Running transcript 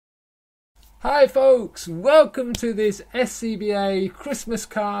Hi folks, welcome to this SCBA Christmas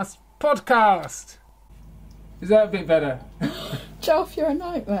Cast podcast. Is that a bit better? Joff, you're a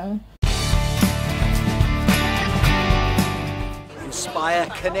nightmare. Inspire,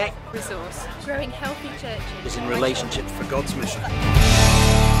 connect, resource, growing healthy churches is in relationship for God's mission.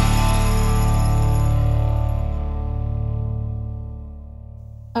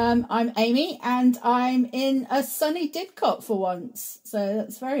 I'm Amy and I'm in a sunny Didcot for once, so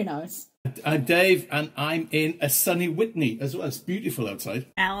that's very nice. I'm Dave and I'm in a sunny Whitney as well. It's beautiful outside.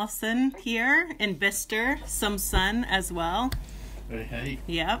 Alison here in Bicester, some sun as well. Hey.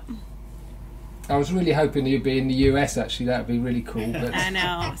 Yep. I was really hoping you'd be in the US actually, that would be really cool. But... I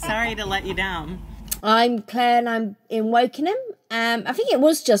know, sorry to let you down. I'm Claire and I'm in Wokingham. I think it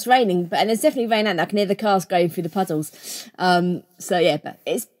was just raining, and it's definitely raining out. I can hear the cars going through the puddles. So yeah, but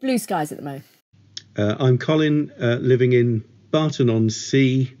it's blue skies at the moment. I'm Colin, living in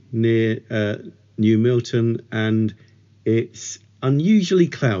Barton-on-Sea near New Milton, and it's unusually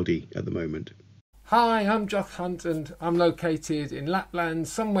cloudy at the moment. Hi, I'm Joff Hunt and I'm located in Lapland,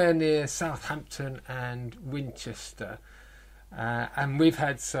 somewhere near Southampton and Winchester. And we've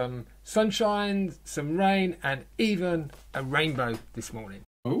had some sunshine, some rain, and even a rainbow this morning.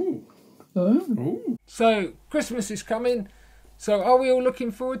 Ooh. Oh. So Christmas is coming. So are we all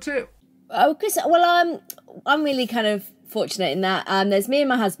looking forward to it? Oh, Chris. Well, I'm really kind of fortunate in that there's me and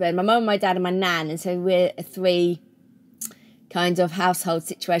my husband, my mum, my dad, and my nan, and so we're a three kind of household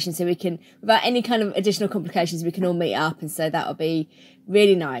situation. So we can, without any kind of additional complications, we can all meet up, and so that'll be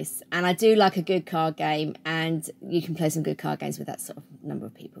really nice. And I do like a good card game, and you can play some good card games with that sort of number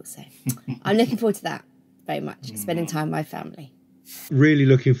of people. So I'm looking forward to that very much, spending time with my family. Really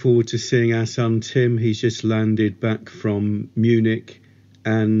looking forward to seeing our son Tim. He's just landed back from Munich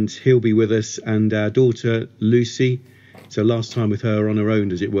and he'll be with us, and our daughter Lucy. So last time with her on her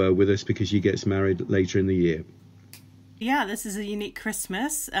own, as it were, with us because she gets married later in the year. Yeah, this is a unique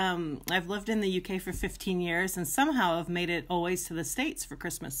Christmas. I've lived in the UK for 15 years and somehow I've made it always to the States for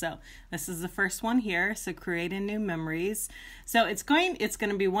Christmas. So this is the first one here. So creating new memories. So it's going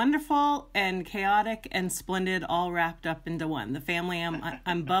to be wonderful and chaotic and splendid, all wrapped up into one. The family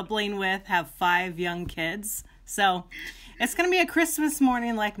I'm bubbling with have 5 young kids. So it's going to be a Christmas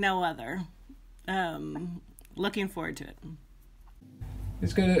morning like no other. Looking forward to it.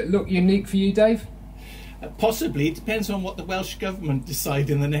 It's going to look unique for you, Dave? Possibly. It depends on what the Welsh Government decide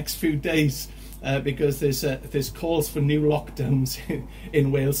in the next few days, because there's calls for new lockdowns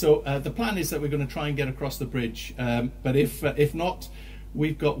in Wales. So the plan is that we're going to try and get across the bridge. But if not,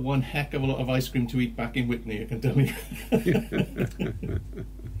 we've got one heck of a lot of ice cream to eat back in Whitney, I can tell you.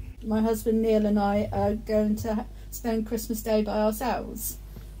 My husband Neil and I are going to spend Christmas Day by ourselves,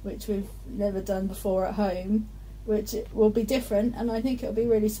 which we've never done before at home, which will be different, and I think it'll be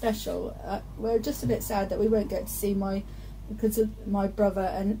really special. We're just a bit sad that we won't get to see because of my brother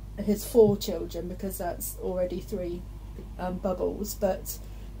and his 4 children, because that's already 3 bubbles, but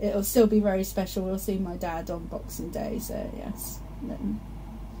it'll still be very special. We'll see my dad on Boxing Day, so yes.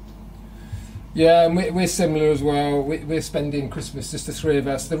 Yeah, and we're similar as well. We're spending Christmas, just the 3 of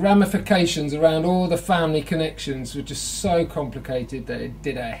us. The ramifications around all the family connections were just so complicated that it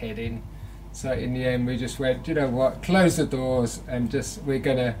did our head in. So in the end, we just went, you know what, close the doors and just we're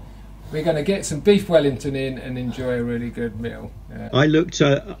gonna get some beef Wellington in and enjoy a really good meal. I looked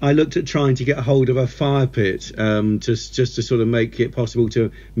at trying to get a hold of a fire pit, just to sort of make it possible to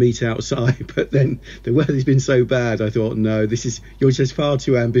meet outside. But then the weather's been so bad, I thought, no, you're just far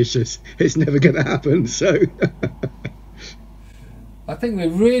too ambitious. It's never going to happen. So. I think we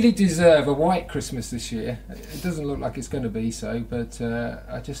really deserve a white Christmas this year. It doesn't look like it's going to be so, but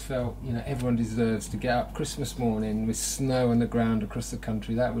I just felt, everyone deserves to get up Christmas morning with snow on the ground across the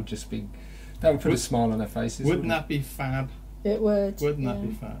country. That would put a smile on their faces. Wouldn't that be fab? It would. Wouldn't that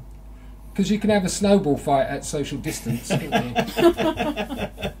be fab? Because you can have a snowball fight at social distance, couldn't you?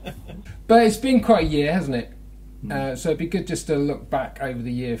 But it's been quite a year, hasn't it? So it'd be good just to look back over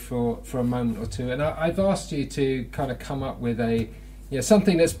the year for a moment or two. And I've asked you to kind of come up with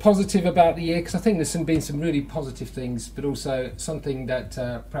something that's positive about the year, because I think there's been some really positive things, but also something that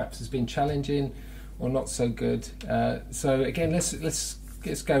perhaps has been challenging or not so good. So again, let's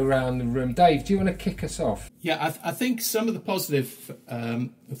go around the room. Dave, do you want to kick us off? Yeah, I think some of the positive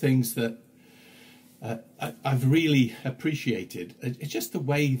things that I've really appreciated, it's just the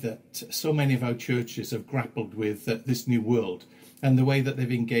way that so many of our churches have grappled with this new world, and the way that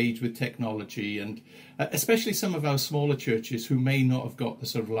they've engaged with technology, and especially some of our smaller churches who may not have got the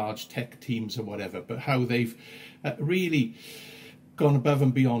sort of large tech teams or whatever, but how they've really gone above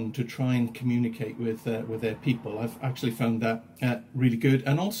and beyond to try and communicate with their people. I've actually found that really good,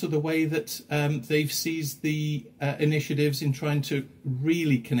 and also the way that they've seized the initiatives in trying to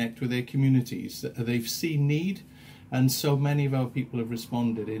really connect with their communities. They've seen need, and so many of our people have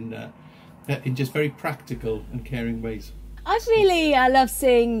responded in just very practical and caring ways. I love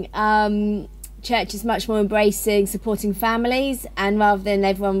seeing churches much more embracing, supporting families, and rather than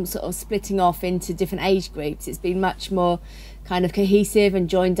everyone sort of splitting off into different age groups, it's been much more kind of cohesive and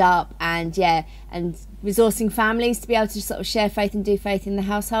joined up, and and resourcing families to be able to sort of share faith and do faith in the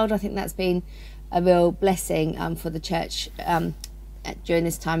household. I think that's been a real blessing for the church during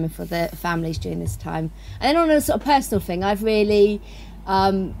this time, and for the families during this time. And then on a sort of personal thing, I've really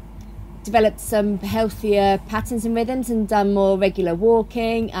developed some healthier patterns and rhythms, and done more regular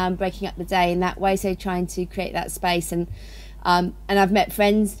walking, breaking up the day in that way, so trying to create that space. And I've met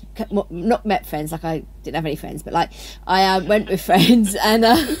friends, not met friends, like I didn't have any friends, but like I went with friends, and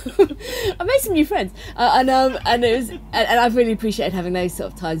I made some new friends, and it was, and I've really appreciated having those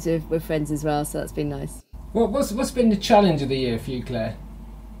sort of times with friends as well, so that's been nice. What's been the challenge of the year for you, Claire?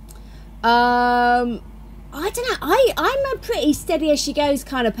 I don't know. I'm a pretty steady as she goes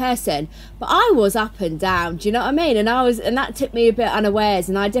kind of person, but I was up and down. Do you know what I mean? And that took me a bit unawares,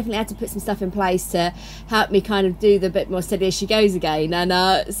 and I definitely had to put some stuff in place to help me kind of do the bit more steady as she goes again. And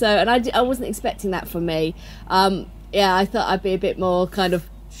I wasn't expecting that from me. I thought I'd be a bit more kind of,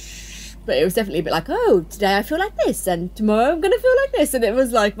 but it was definitely a bit like, oh, today I feel like this, and tomorrow I'm going to feel like this, and it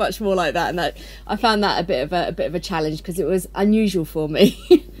was like much more like that. And I found that a bit of a challenge, because it was unusual for me.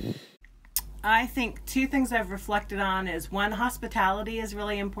 I think two things I've reflected on is, one, hospitality is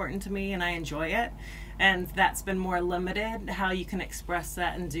really important to me and I enjoy it, and that's been more limited, how you can express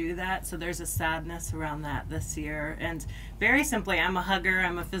that and do that. So there's a sadness around that this year. And very simply, I'm a hugger,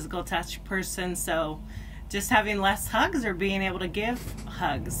 I'm a physical touch person, so just having less hugs or being able to give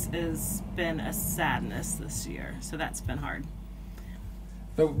hugs has been a sadness this year. So that's been hard.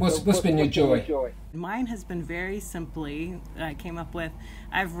 But what's been your joy? Mine has been very simply, I came up with,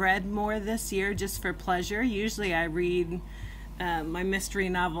 I've read more this year just for pleasure. Usually I read my mystery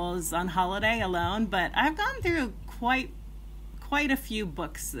novels on holiday alone, but I've gone through quite a few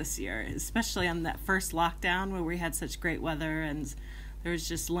books this year, especially on that first lockdown where we had such great weather and there was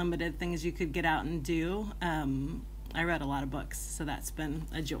just limited things you could get out and do. I read a lot of books, so that's been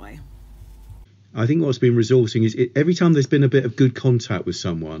a joy. I think what's been resourcing is every time there's been a bit of good contact with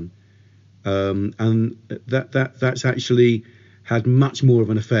someone, and that's actually had much more of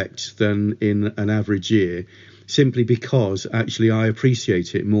an effect than in an average year, simply because actually I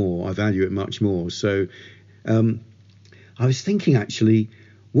appreciate it more, I value it much more. So I was thinking, actually,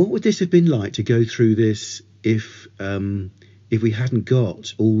 what would this have been like to go through this if we hadn't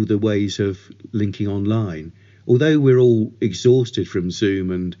got all the ways of linking online? Although we're all exhausted from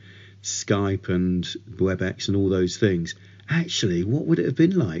Zoom and Skype and WebEx and all those things, actually, what would it have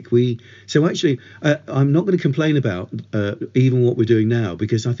been like? I'm not going to complain about even what we're doing now,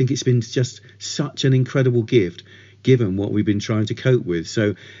 because I think it's been just such an incredible gift given what we've been trying to cope with.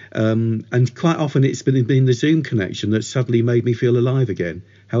 So and quite often it's been the Zoom connection that suddenly made me feel alive again,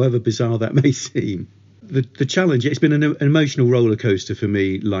 however bizarre that may seem. The challenge, it's been an emotional roller coaster for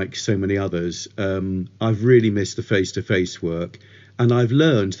me, like so many others. I've really missed the face-to-face work, and I've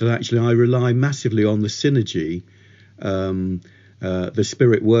learned that actually I rely massively on the synergy, the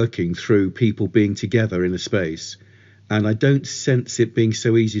spirit working through people being together in a space, and I don't sense it being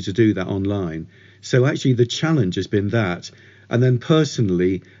so easy to do that online. So actually the challenge has been that. And then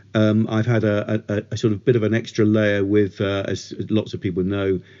personally, I've had a sort of bit of an extra layer with, as lots of people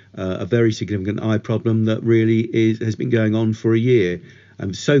know, a very significant eye problem that really has been going on for a year.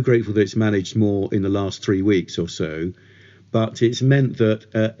 I'm so grateful that it's managed more in the last 3 weeks or so, but it's meant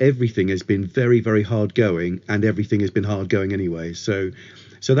that everything has been very, very hard going, and everything has been hard going anyway. So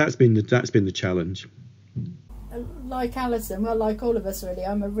that's been the challenge. Like Alison, well, like all of us really,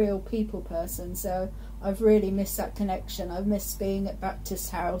 I'm a real people person, so I've really missed that connection. I've missed being at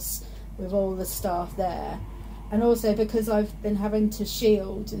Baptist House with all the staff there, and also because I've been having to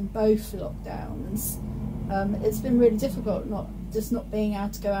shield in both lockdowns, it's been really difficult not being able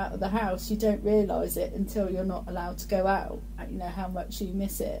to go out of the house. You don't realise it until you're not allowed to go out, you know, how much you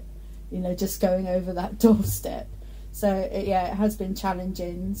miss it, you know, just going over that doorstep. So it has been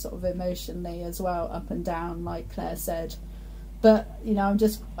challenging sort of emotionally as well, up and down, like Claire said. But, you know, I'm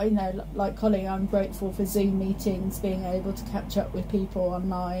just, you know, like Colin, I'm grateful for Zoom meetings, being able to catch up with people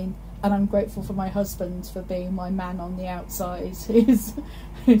online. And I'm grateful for my husband for being my man on the outside,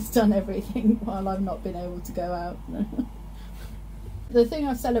 who's done everything while I've not been able to go out. The thing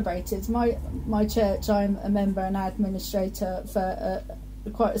I've celebrated is my church. I'm a member and administrator for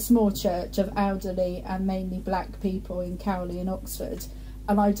quite a small church of elderly and mainly black people in Cowley in Oxford,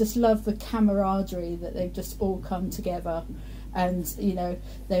 and I just love the camaraderie that they've just all come together, and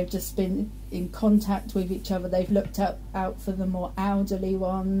they've just been in contact with each other. They've looked out for the more elderly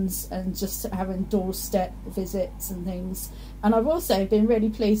ones and just having doorstep visits and things. And I've also been really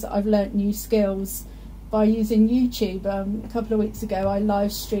pleased that I've learnt new skills by using YouTube. A couple of weeks ago I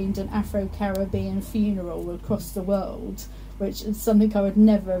live streamed an Afro-Caribbean funeral across the world, which is something I would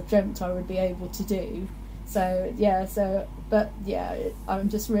never have dreamt I would be able to do. I'm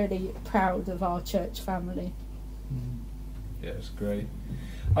just really proud of our church family. Yeah, it's great.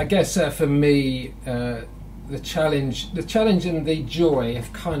 I guess for me, the challenge and the joy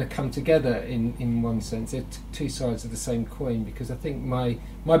have kind of come together in one sense. They're two sides of the same coin, because I think my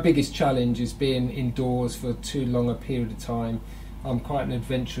biggest challenge is being indoors for too long a period of time. I'm quite an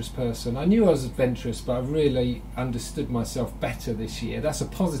adventurous person. I knew I was adventurous, but I've really understood myself better this year. That's a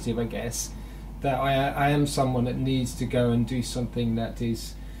positive, I guess, that I am someone that needs to go and do something that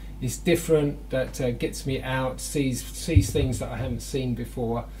is different, that gets me out, sees things that I haven't seen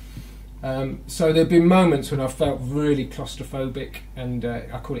before. So there have been moments when I felt really claustrophobic, and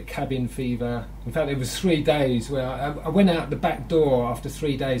I call it cabin fever. In fact, it was 3 days where I went out the back door after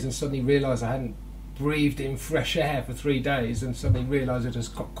 3 days and suddenly realised I hadn't breathed in fresh air for 3 days, and suddenly realised I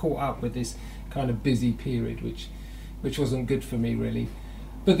just got caught up with this kind of busy period, which wasn't good for me really.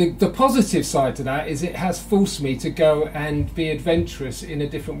 But the positive side to that is it has forced me to go and be adventurous in a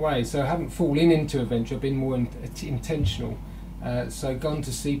different way. So I haven't fallen into adventure, I've been more intentional. So gone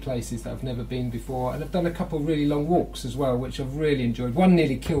to see places that I've never been before, and I've done a couple of really long walks as well, which I've really enjoyed. One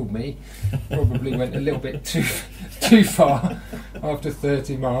nearly killed me, probably went a little bit too far after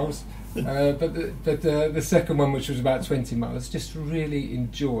 30 miles. But the second one, which was about 20 miles, just really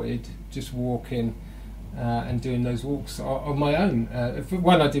enjoyed just walking and doing those walks on my own.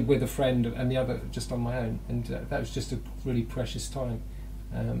 One I did with a friend, and the other just on my own, and that was just a really precious time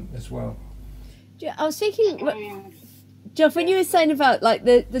as well. I was thinking, Geoff, when you were saying about like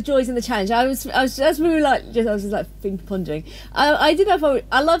the joys and the challenge, I was pondering.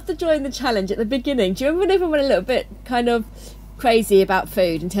 I loved the joy and the challenge at the beginning. Do you remember when everyone went a little bit kind of crazy about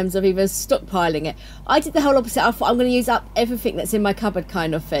food in terms of either stockpiling it? I did the whole opposite. I thought I'm going to use up everything that's in my cupboard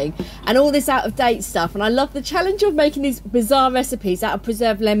kind of thing, and all this out of date stuff. And I love the challenge of making these bizarre recipes out of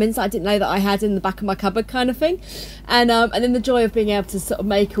preserved lemons that I didn't know that I had in the back of my cupboard kind of thing. And then the joy of being able to sort of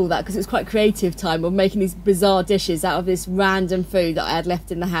make all that, because it was quite creative time of making these bizarre dishes out of this random food that I had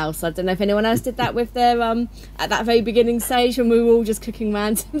left in the house. I don't know if anyone else did that with their at that very beginning stage when we were all just cooking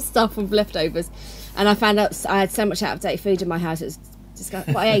random stuff with leftovers. And I found out I had so much out of date food in my house. It was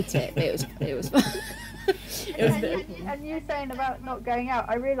disgusting. But I ate it. But it was fun. And you saying about not going out,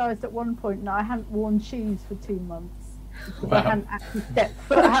 I realised at one point that I hadn't worn shoes for 2 months. Wow. I hadn't actually stepped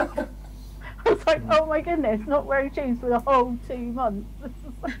foot out. I was like, oh my goodness, not wearing shoes for the whole 2 months.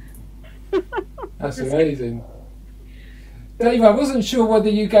 That's amazing. Dave, I wasn't sure whether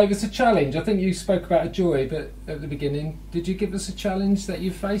you gave us a challenge. I think you spoke about a joy, but at the beginning, did you give us a challenge that you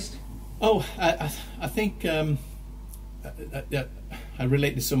faced? Oh, I think I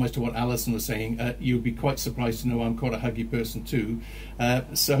relate this so much to what Alison was saying. You'd be quite surprised to know I'm quite a huggy person too.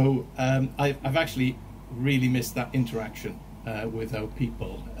 So I've actually really missed that interaction with our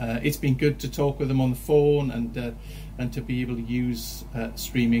people. It's been good to talk with them on the phone and to be able to use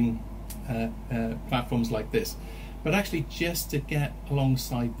streaming platforms like this. But actually just to get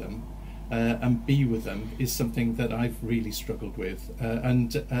alongside them and be with them is something that I've really struggled with,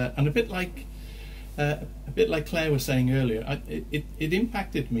 and a bit like Claire was saying earlier, it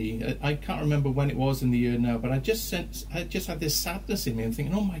impacted me. I can't remember when it was in the year now, but I just had this sadness in me and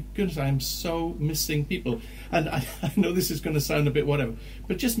thinking, oh my goodness, I am so missing people. And I know this is going to sound a bit whatever,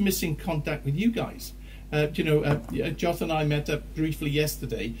 but just missing contact with you guys. Joth and I met up briefly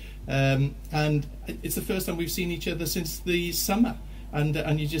yesterday, and it's the first time we've seen each other since the summer.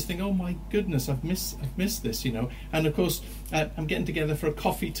 And you just think, oh my goodness, I've missed this, you know. And of course, I'm getting together for a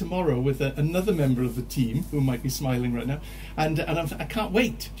coffee tomorrow with another member of the team who might be smiling right now, and I can't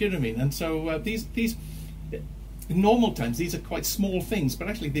wait. Do you know what I mean? And so these in normal times, these are quite small things, but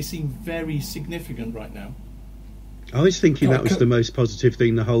actually they seem very significant right now. I was thinking that was the most positive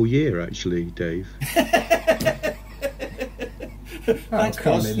thing the whole year, actually, Dave. Thanks,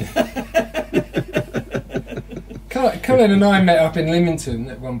 Colin. Colin and I met up in Lymington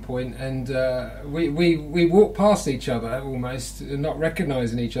at one point, and we walked past each other almost, not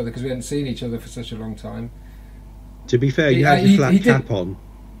recognising each other because we hadn't seen each other for such a long time. To be fair, you had your flat cap on.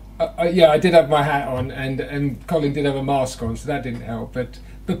 Yeah, I did have my hat on, and Colin did have a mask on, so that didn't help. But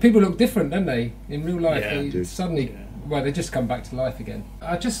people look different, don't they? In real life, they suddenly, well, they just come back to life again.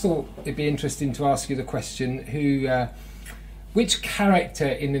 I just thought it'd be interesting to ask you the question: which character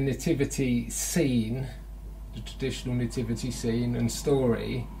in the nativity scene, the traditional nativity scene and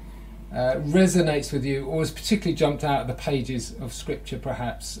story, resonates with you, or has particularly jumped out of the pages of Scripture,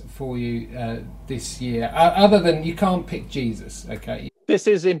 perhaps, for you this year? Other than, you can't pick Jesus, okay? This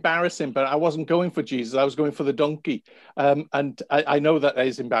is embarrassing, but I wasn't going for Jesus. I was going for the donkey, and I know that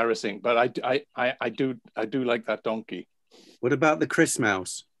is embarrassing, but I do like that donkey. What about the Chris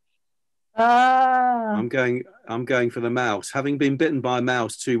mouse? I'm going for the mouse. Having been bitten by a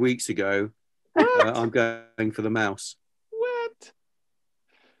mouse 2 weeks ago, I'm going for the mouse. What?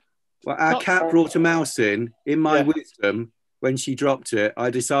 Well, our cat brought a mouse in. In my wisdom, when she dropped it, I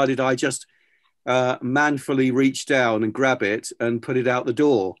decided I just manfully reach down and grab it and put it out the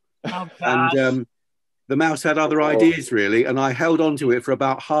door. And the mouse had other ideas, really, and I held on to it for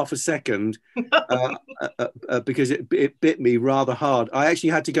about half a second because it bit me rather hard. I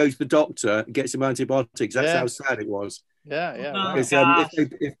actually had to go to the doctor and get some antibiotics. That's how sad it was. Because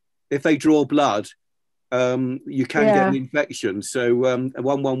if they draw blood, you can get an infection. So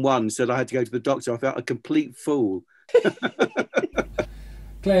 111 said I had to go to the doctor. I felt a complete fool.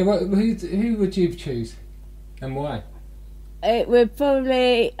 Claire, who would you choose, and why? It would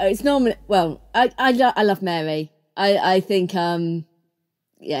probably. It's normally. Well, I love Mary. I think. I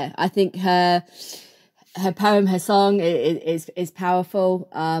think her poem, her song is powerful.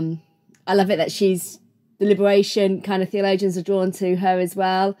 I love it that she's the liberation kind of theologians are drawn to her as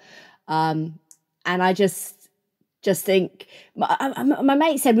well. And I just think my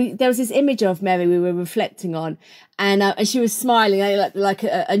mate said there was this image of Mary we were reflecting on, and she was smiling like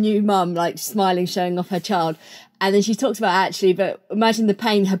a new mum, like smiling, showing off her child. And then she talks about actually, but imagine the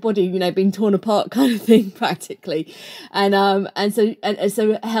pain, her body, being torn apart, kind of thing, practically, and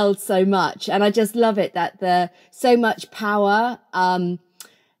so held so much. And I just love it that so much power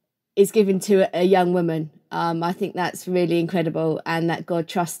is given to a young woman. I think that's really incredible, and that God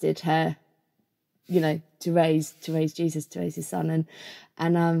trusted her, to raise Jesus, to raise his son.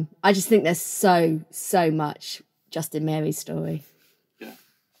 And I just think there's so much just in Mary's story. Yeah.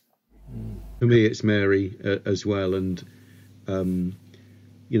 For me, it's Mary as well, and to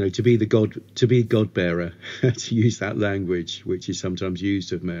be God bearer, to use that language which is sometimes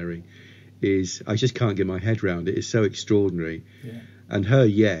used of Mary, I just can't get my head around it. It's so extraordinary. Yeah. And her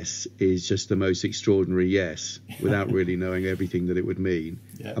yes is just the most extraordinary yes, without really knowing everything that it would mean.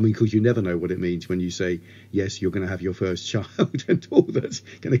 Yeah. I mean, because you never know what it means when you say, yes, you're going to have your first child and all that's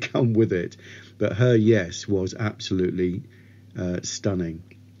going to come with it. But her yes was absolutely stunning.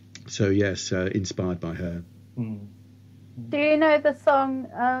 So, yes, inspired by her. Mm. Do you know the song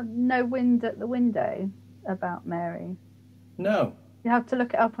No Wind at the Window about Mary? No. You have to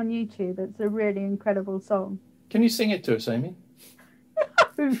look it up on YouTube. It's a really incredible song. Can you sing it to us, Amy?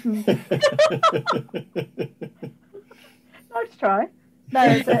 Nice try. No,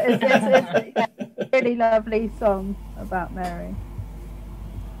 it's a really lovely song about Mary.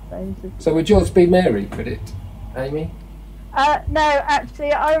 So would yours be Mary, could it, Amy? No,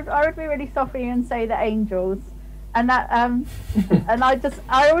 actually, I would be really sorry and say the angels, and that and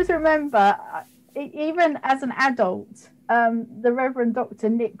I always remember, even as an adult, the Reverend Dr.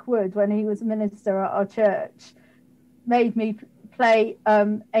 Nick Wood, when he was a minister at our church, made me play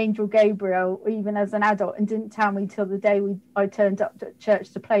Angel Gabriel even as an adult, and didn't tell me till the day I turned up to church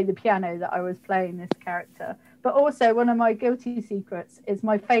to play the piano that I was playing this character. But also, one of my guilty secrets is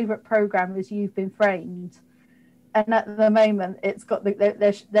my favourite programme is You've Been Framed. And at the moment, it's got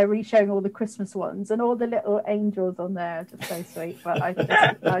they're re-showing all the Christmas ones, and all the little angels on there are just so sweet. But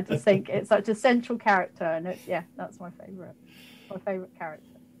I just think it's such a central character, and that's my favourite character.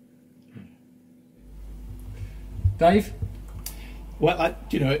 Dave? Well, I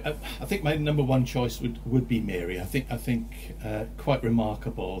think my number one choice would be Mary. I think quite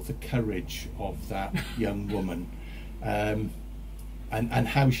remarkable the courage of that young woman, and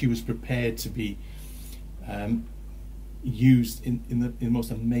how she was prepared to be used in the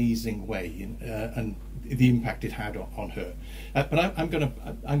most amazing way, and the impact it had on her. But I'm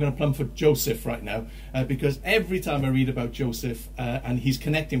gonna plumb for Joseph right now, because every time I read about Joseph and he's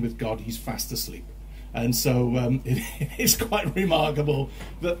connecting with God, he's fast asleep. And so it is quite remarkable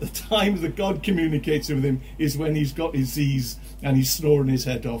that the times that God communicates with him is when he's got his Z's and he's snoring his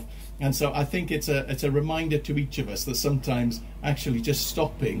head off. And so I think it's a reminder to each of us that sometimes actually just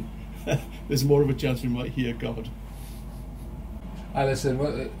stopping, there's more of a chance we might hear God. Alison,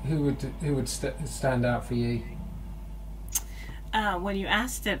 who would stand out for you? When you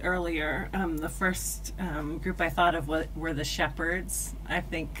asked it earlier, the first group I thought of were the shepherds. I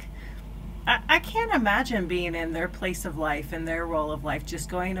think I can't imagine being in their place of life and their role of life, just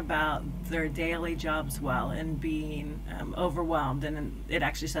going about their daily jobs well and being overwhelmed, and it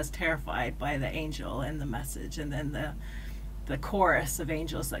actually says terrified by the angel and the message, and then the chorus of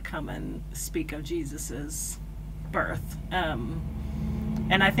angels that come and speak of Jesus's birth.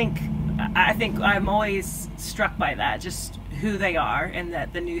 And I think I'm always struck by that, just who they are, and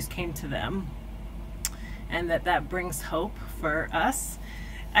that the news came to them, and that brings hope for us.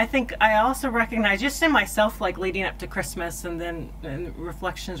 I think I also recognize just in myself, like leading up to Christmas and then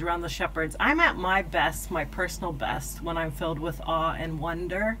reflections around the shepherds, I'm at my best, my personal best, when I'm filled with awe and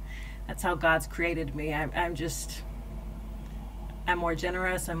wonder. That's how God's created me. I'm more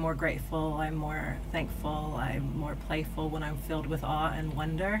generous, I'm more grateful, I'm more thankful, I'm more playful when I'm filled with awe and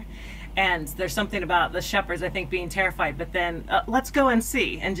wonder. And there's something about the shepherds, I think, being terrified, but then let's go and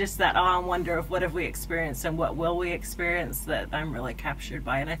see, and just that awe and wonder of what have we experienced and what will we experience, that I'm really captured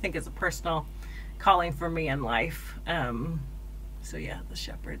by. And I think it's a personal calling for me in life. So yeah, the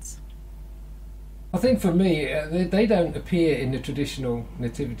shepherds. I think for me, they don't appear in the traditional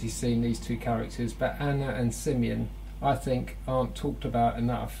nativity scene, these two characters, but Anna and Simeon, I think, aren't talked about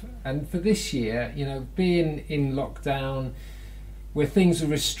enough. And for this year, you know, being in lockdown, where things are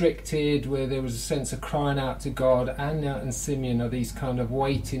restricted, where there was a sense of crying out to God, Anna and Simeon are these kind of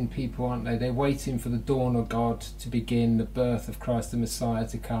waiting people, aren't they? They're waiting for the dawn of God to begin, the birth of Christ the Messiah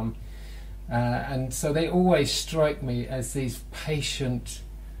to come. And so they always strike me as these patient,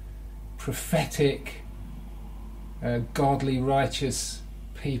 prophetic, godly, righteous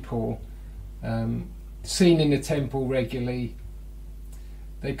people, seen in the temple regularly.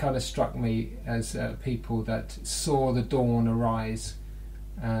 They kind of struck me as people that saw the dawn arise,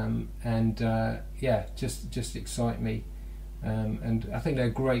 and just excite me. And I think they're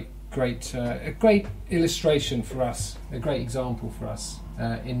a great illustration for us, a great example for us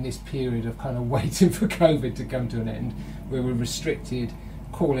in this period of kind of waiting for COVID to come to an end, where we're restricted,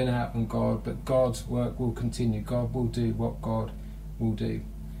 calling out on God, but God's work will continue. God will do what God will do.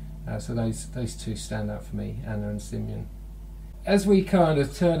 So those two stand out for me, Anna and Simeon. As we kind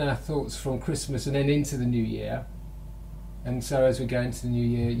of turn our thoughts from Christmas and then into the new year, and so as we go into the new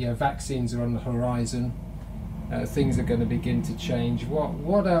year, vaccines are on the horizon, things are going to begin to change.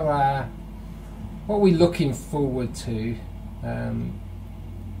 What are we looking forward to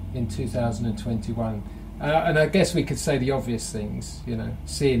in 2021? And I guess we could say the obvious things, you know,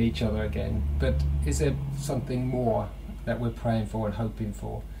 seeing each other again, but is there something more that we're praying for and hoping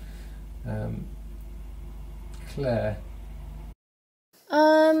for? Claire?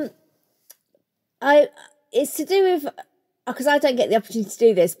 It's to do with, because I don't get the opportunity to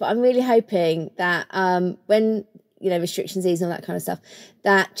do this, but I'm really hoping that when, you know, restrictions ease and all that kind of stuff,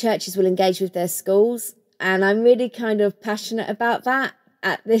 that churches will engage with their schools. And I'm really kind of passionate about that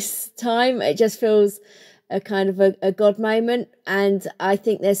at this time. It just feels a kind of a God moment. And I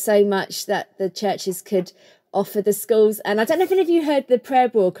think there's so much that the churches could offer the schools. And I don't know if any of you heard the prayer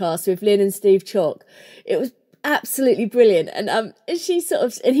broadcast with Lynn and Steve Chalk. It was absolutely brilliant. And she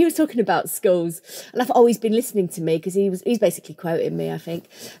and he was talking about schools, and I thought, oh, he's been listening to me, because he's basically quoting me, I think.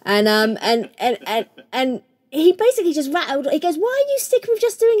 And he basically just rattled. He goes, "Why are you sticking with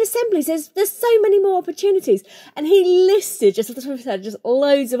just doing assemblies? There's so many more opportunities." And he listed just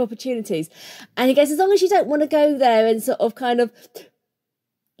loads of opportunities. And he goes, as long as you don't want to go there and sort of kind of,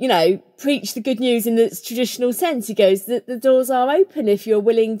 you know, preach the good news in its traditional sense, he goes, the doors are open if you're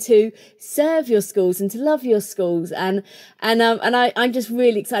willing to serve your schools and to love your schools. And I'm just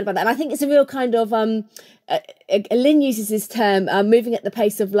really excited about that. And I think it's a real kind of, Lynn uses this term, moving at the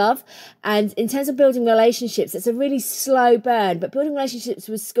pace of love. And in terms of building relationships, it's a really slow burn, but building relationships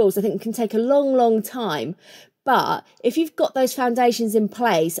with schools, I think, can take a long, long time. But if you've got those foundations in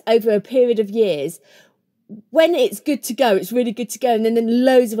place over a period of years, when it's good to go, it's really good to go. And then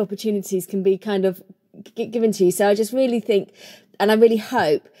loads of opportunities can be kind of given to you. So I just really think, and I really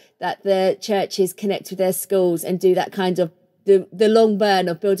hope, that the churches connect with their schools and do that kind of the long burn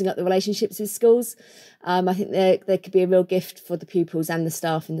of building up the relationships with schools. I think there could be a real gift for the pupils and the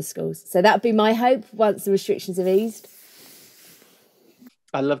staff in the schools. So that would be my hope once the restrictions have eased.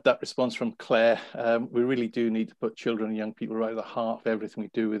 I love that response from Claire. We really do need to put children and young people right at the heart of everything we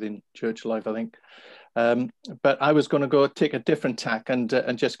do within church life, I think. But I was going to go take a different tack and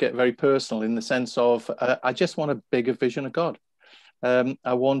just get very personal, in the sense of I just want a bigger vision of God.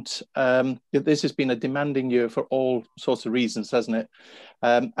 I want, this has been a demanding year for all sorts of reasons, hasn't it?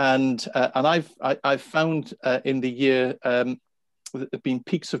 And I've found in the year there have been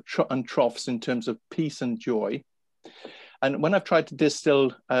peaks and troughs in terms of peace and joy. And when I've tried to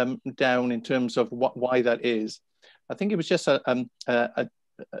distill down in terms of why that is, I think it was just a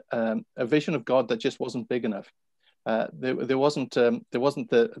vision of God that just wasn't big enough. There wasn't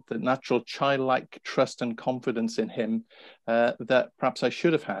the natural childlike trust and confidence in him that perhaps I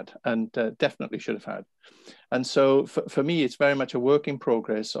should have had, and definitely should have had. And so for me, it's very much a work in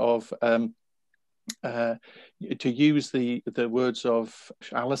progress of, to use the words of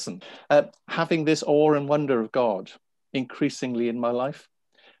Alison, having this awe and wonder of God increasingly in my life.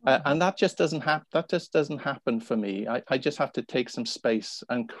 And that just doesn't happen. That just doesn't happen for me. I just have to take some space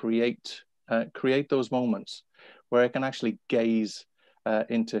and create those moments where I can actually gaze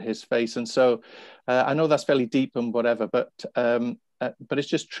into his face. And so I know that's fairly deep and whatever, but it's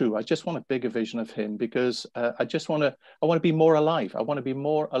just true. I just want a bigger vision of him, because I want to be more alive. I want to be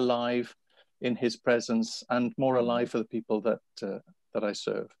more alive in his presence and more alive for the people that I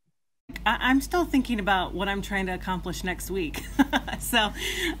serve. I'm still thinking about what I'm trying to accomplish next week. So,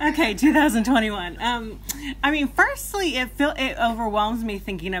 okay, 2021. I mean, firstly, it overwhelms me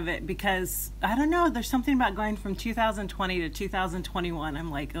thinking of it, because I don't know, there's something about going from 2020 to 2021. I'm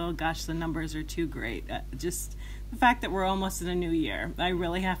like, oh gosh, the numbers are too great. Just the fact that we're almost in a new year. I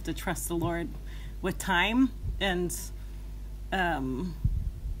really have to trust the Lord with time, and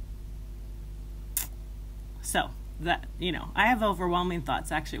so that, I have overwhelming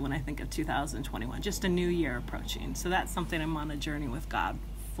thoughts actually when I think of 2021, just a new year approaching. So that's something I'm on a journey with God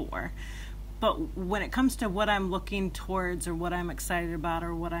for. But when it comes to what I'm looking towards, or what I'm excited about,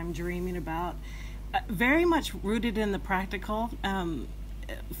 or what I'm dreaming about, very much rooted in the practical,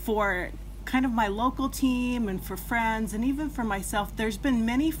 for kind of my local team and for friends and even for myself. There's been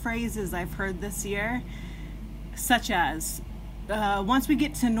many phrases I've heard this year, such as, once we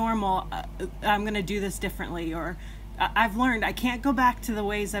get to normal, I'm going to do this differently, or I've learned I can't go back to the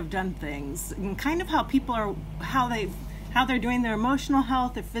ways I've done things, and kind of how people are, how they're doing their emotional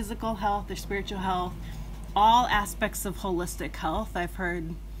health, their physical health, their spiritual health, all aspects of holistic health. I've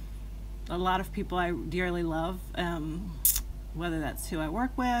heard a lot of people I dearly love, whether that's who I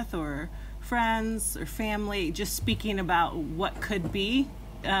work with or friends or family, just speaking about what could be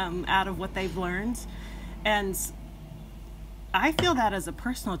out of what they've learned. And I feel that as a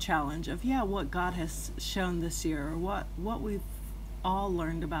personal challenge of, what God has shown this year, or what we've all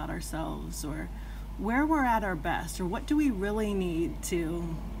learned about ourselves, or where we're at our best, or what do we really need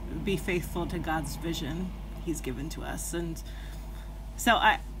to be faithful to God's vision he's given to us. And so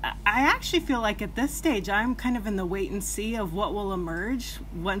I actually feel like at this stage, I'm kind of in the wait and see of what will emerge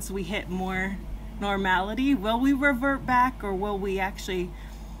once we hit more normality. Will we revert back, or will we actually...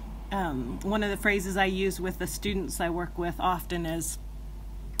 one of the phrases I use with the students I work with often is,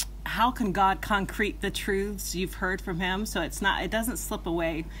 how can God concrete the truths you've heard from him so it doesn't slip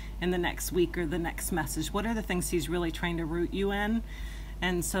away in the next week or the next message? What are the things he's really trying to root you in?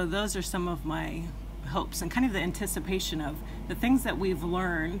 And so those are some of my hopes, and kind of the anticipation of the things that we've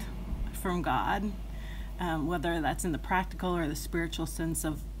learned from God, whether that's in the practical or the spiritual sense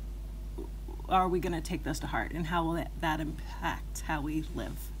of, are we going to take those to heart, and how will that impact how we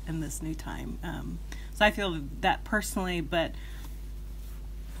live in this new time? So I feel that personally, but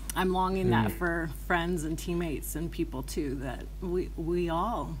I'm longing that for friends and teammates and people too, that we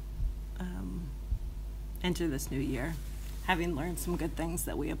all enter this new year having learned some good things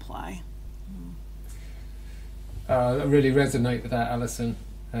that we apply. I really resonate with that, Alison.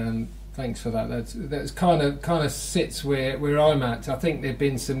 Thanks for that. That's kind of sits where I'm at. I think there've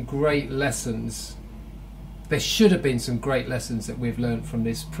been some great lessons. There should have been some great lessons that we've learned from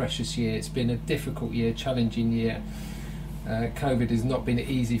this precious year. It's been a difficult year, challenging year. COVID has not been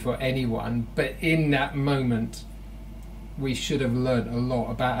easy for anyone, but in that moment we should have learned a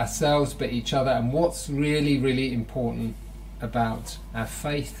lot about ourselves, but each other, and what's really, really important about our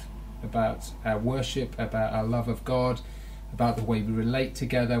faith, about our worship, about our love of God, about the way we relate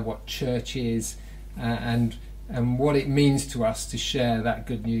together, what church is, and what it means to us to share that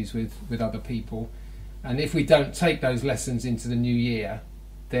good news with other people. And if we don't take those lessons into the new year,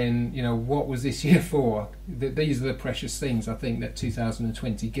 then what was this year for? These are the precious things I think that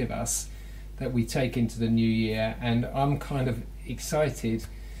 2020 give us, that we take into the new year. And I'm kind of excited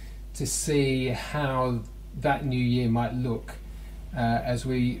to see how that new year might look as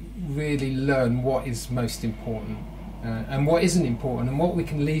we really learn what is most important and what isn't important, and what we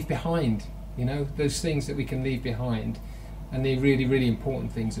can leave behind, those things that we can leave behind, and the really, really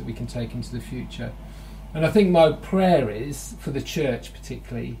important things that we can take into the future. And I think my prayer is, for the church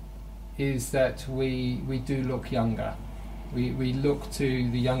particularly, is that we do look younger. We look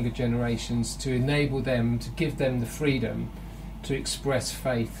to the younger generations to enable them, to give them the freedom to express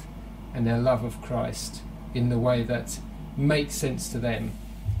faith and their love of Christ in the way that make sense to them,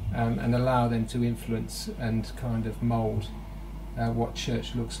 and allow them to influence and kind of mould what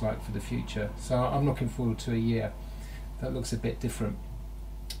church looks like for the future. So I'm looking forward to a year that looks a bit different.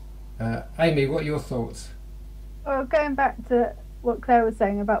 Amy, what are your thoughts? Well, going back to what Claire was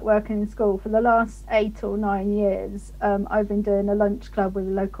saying about working in school, for the last 8 or 9 years, I've been doing a lunch club with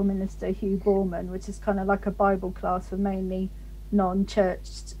a local minister, Hugh Borman, which is kind of like a Bible class for mainly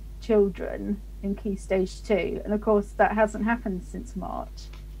non-churched children in Key Stage 2. And of course, that hasn't happened since March.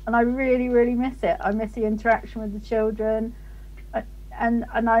 And I really, really miss it. I miss the interaction with the children. And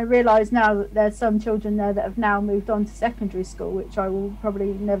I realise now that there's some children there that have now moved on to secondary school, which I will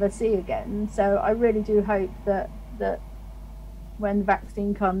probably never see again. So I really do hope that when the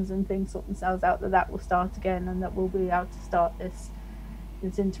vaccine comes and things sort themselves out, that will start again, and that we'll be able to start this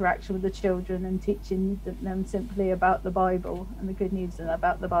interaction with the children and teaching them simply about the Bible and the good news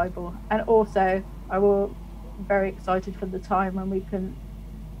about the Bible. And also, I will be very excited for the time when we can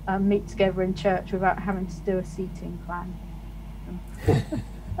meet together in church without having to do a seating plan.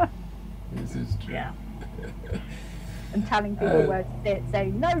 This is true. Yeah. And telling people where to sit,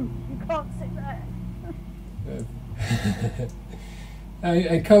 saying, no, you can't sit there.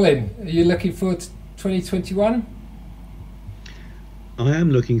 And Colin, are you looking forward to 2021? I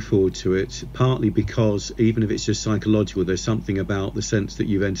am looking forward to it, partly because even if it's just psychological, there's something about the sense that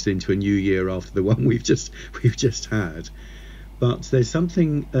you've entered into a new year after the one we've just had. But there's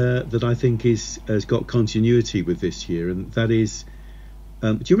something that I think has got continuity with this year, and that is,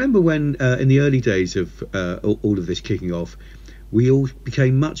 do you remember when in the early days of all of this kicking off, we all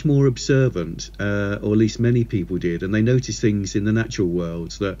became much more observant, or at least many people did, and they noticed things in the natural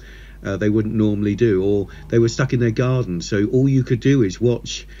world that they wouldn't normally do, or they were stuck in their garden, so all you could do is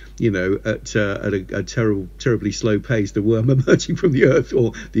watch, at a terribly slow pace, the worm emerging from the earth,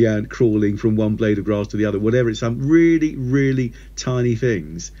 or the ant crawling from one blade of grass to the other, whatever. It's some really, really tiny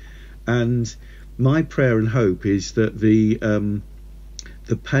things. And my prayer and hope is that the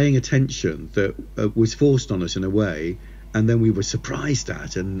paying attention that was forced on us in a way, and then we were surprised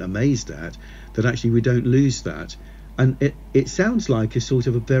at and amazed at, that actually we don't lose that. And it sounds like a sort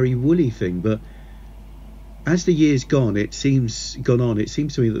of a very woolly thing, but as the year's gone on, it seems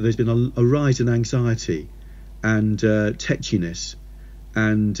to me that there's been a rise in anxiety and tetchiness,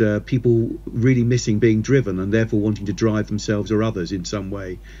 and people really missing being driven, and therefore wanting to drive themselves or others in some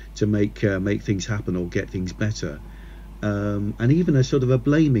way to make things happen or get things better. And even a sort of a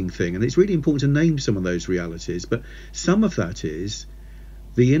blaming thing. And it's really important to name some of those realities, but some of that is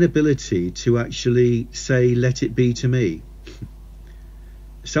the inability to actually say, let it be to me.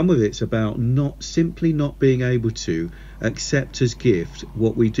 Some of it's about not being able to accept as gift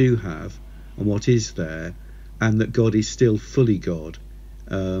what we do have and what is there, and that God is still fully God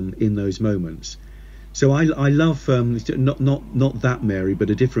in those moments. So I love not that Mary, but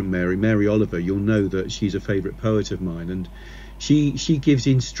a different Mary Oliver. You'll know that she's a favourite poet of mine, and she gives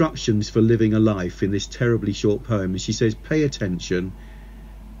instructions for living a life in this terribly short poem. And she says, pay attention,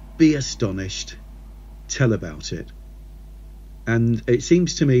 be astonished, tell about it. And it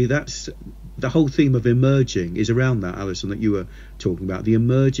seems to me that's the whole theme of emerging is around that, Alison, that you were talking about. The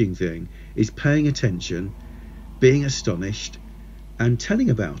emerging thing is paying attention, being astonished, and telling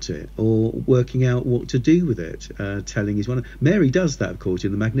about it, or working out what to do with it. Telling is one. Mary does that, of course,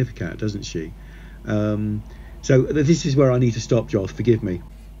 in the Magnificat, doesn't she? So this is where I need to stop, Josh. Forgive me.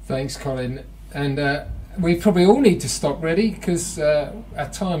 Thanks, Colin. And we probably all need to stop, really, because our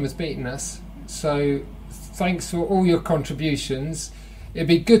time has beaten us. So thanks for all your contributions. It'd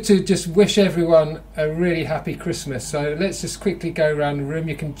be good to just wish everyone a really happy Christmas. So let's just quickly go around the room.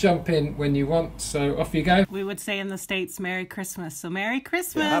 You can jump in when you want. So off you go. We would say in the States, Merry Christmas. So Merry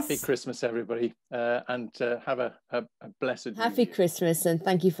Christmas. Yeah, happy Christmas, everybody. And have a blessed Happy Christmas, and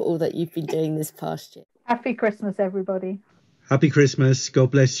thank you for all that you've been doing this past year. Happy Christmas, everybody. Happy Christmas.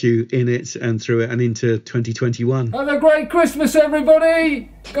 God bless you in it and through it and into 2021. Have a great Christmas,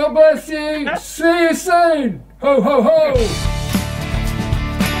 everybody. God bless you. See you soon. Ho, ho, ho.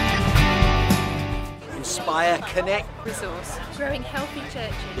 Inspire, connect Resource. Growing healthy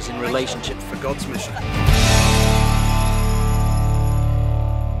churches. is in relationship for God's mission.